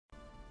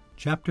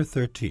Chapter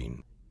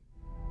 13.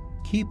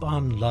 Keep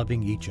on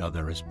loving each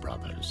other as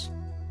brothers.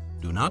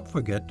 Do not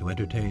forget to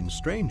entertain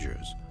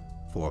strangers,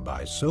 for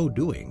by so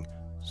doing,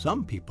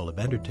 some people have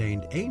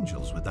entertained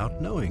angels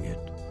without knowing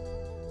it.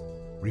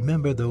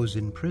 Remember those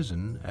in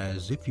prison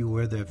as if you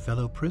were their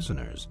fellow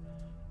prisoners,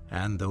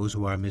 and those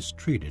who are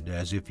mistreated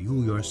as if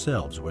you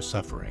yourselves were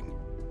suffering.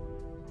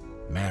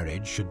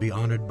 Marriage should be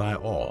honored by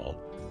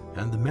all,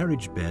 and the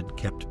marriage bed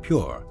kept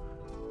pure,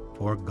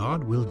 for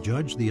God will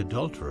judge the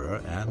adulterer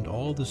and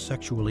all the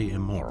sexually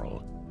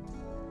immoral.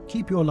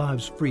 Keep your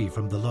lives free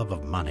from the love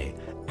of money,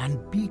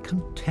 and be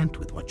content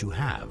with what you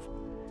have,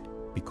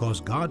 because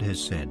God has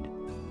said,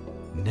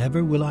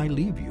 "Never will I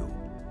leave you,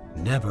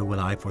 never will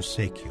I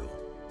forsake you."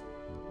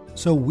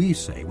 So we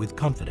say with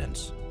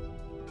confidence,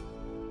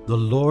 "The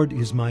Lord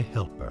is my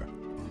helper.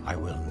 I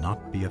will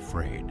not be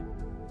afraid.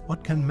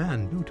 What can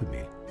man do to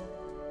me?"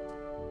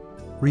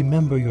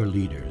 Remember your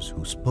leaders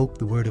who spoke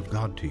the word of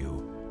God to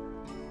you.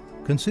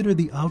 Consider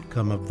the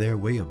outcome of their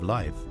way of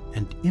life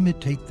and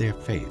imitate their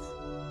faith.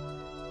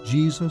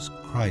 Jesus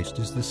Christ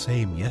is the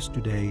same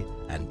yesterday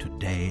and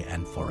today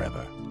and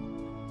forever.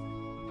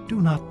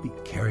 Do not be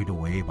carried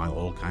away by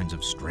all kinds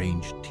of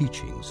strange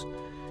teachings.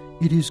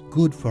 It is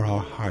good for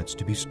our hearts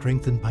to be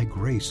strengthened by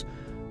grace,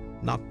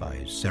 not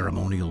by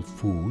ceremonial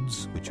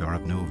foods which are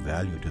of no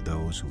value to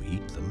those who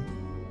eat them.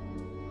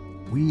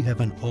 We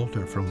have an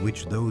altar from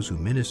which those who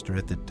minister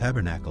at the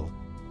tabernacle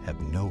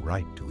have no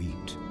right to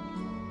eat.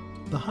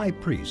 The high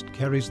priest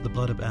carries the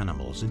blood of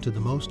animals into the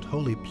most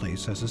holy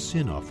place as a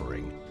sin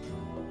offering,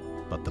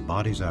 but the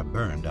bodies are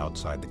burned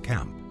outside the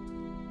camp.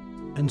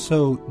 And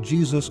so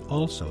Jesus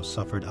also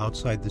suffered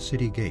outside the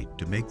city gate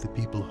to make the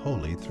people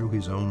holy through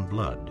his own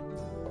blood.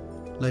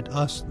 Let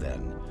us,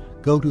 then,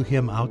 go to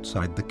him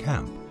outside the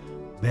camp,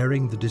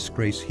 bearing the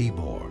disgrace he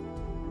bore.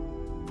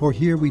 For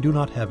here we do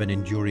not have an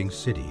enduring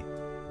city,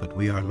 but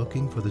we are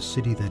looking for the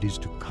city that is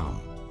to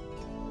come.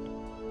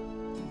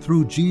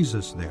 Through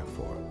Jesus,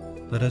 therefore,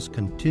 let us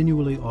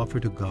continually offer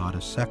to God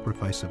a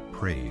sacrifice of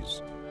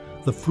praise,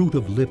 the fruit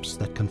of lips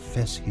that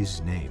confess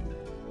his name.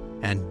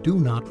 And do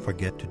not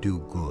forget to do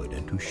good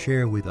and to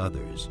share with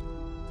others,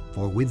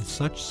 for with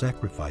such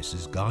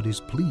sacrifices God is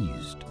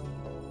pleased.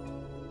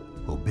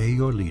 Obey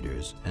your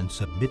leaders and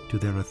submit to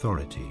their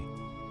authority.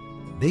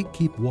 They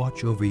keep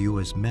watch over you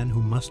as men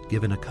who must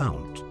give an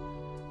account.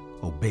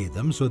 Obey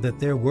them so that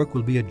their work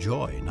will be a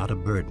joy, not a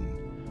burden,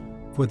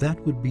 for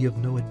that would be of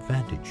no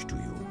advantage to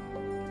you.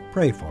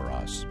 Pray for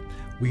us.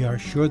 We are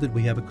sure that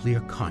we have a clear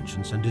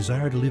conscience and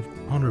desire to live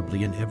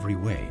honorably in every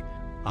way.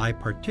 I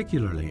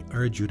particularly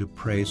urge you to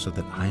pray so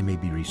that I may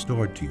be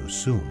restored to you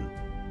soon.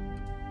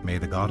 May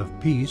the God of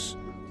peace,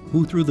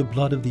 who through the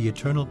blood of the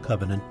eternal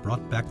covenant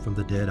brought back from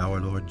the dead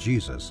our Lord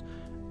Jesus,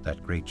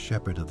 that great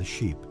shepherd of the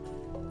sheep,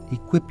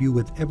 equip you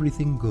with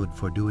everything good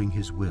for doing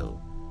his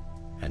will,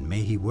 and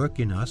may he work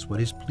in us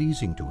what is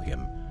pleasing to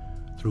him,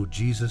 through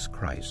Jesus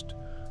Christ,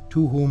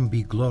 to whom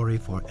be glory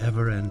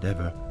forever and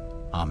ever.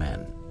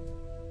 Amen.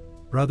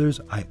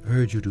 Brothers, I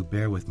urge you to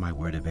bear with my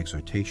word of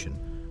exhortation,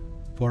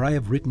 for I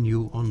have written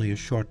you only a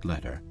short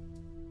letter.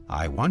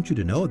 I want you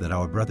to know that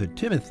our brother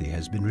Timothy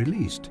has been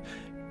released.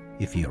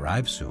 If he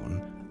arrives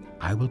soon,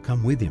 I will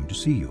come with him to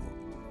see you.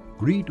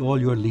 Greet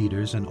all your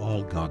leaders and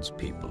all God's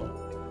people.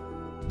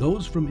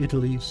 Those from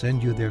Italy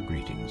send you their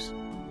greetings.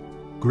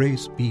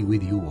 Grace be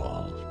with you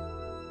all.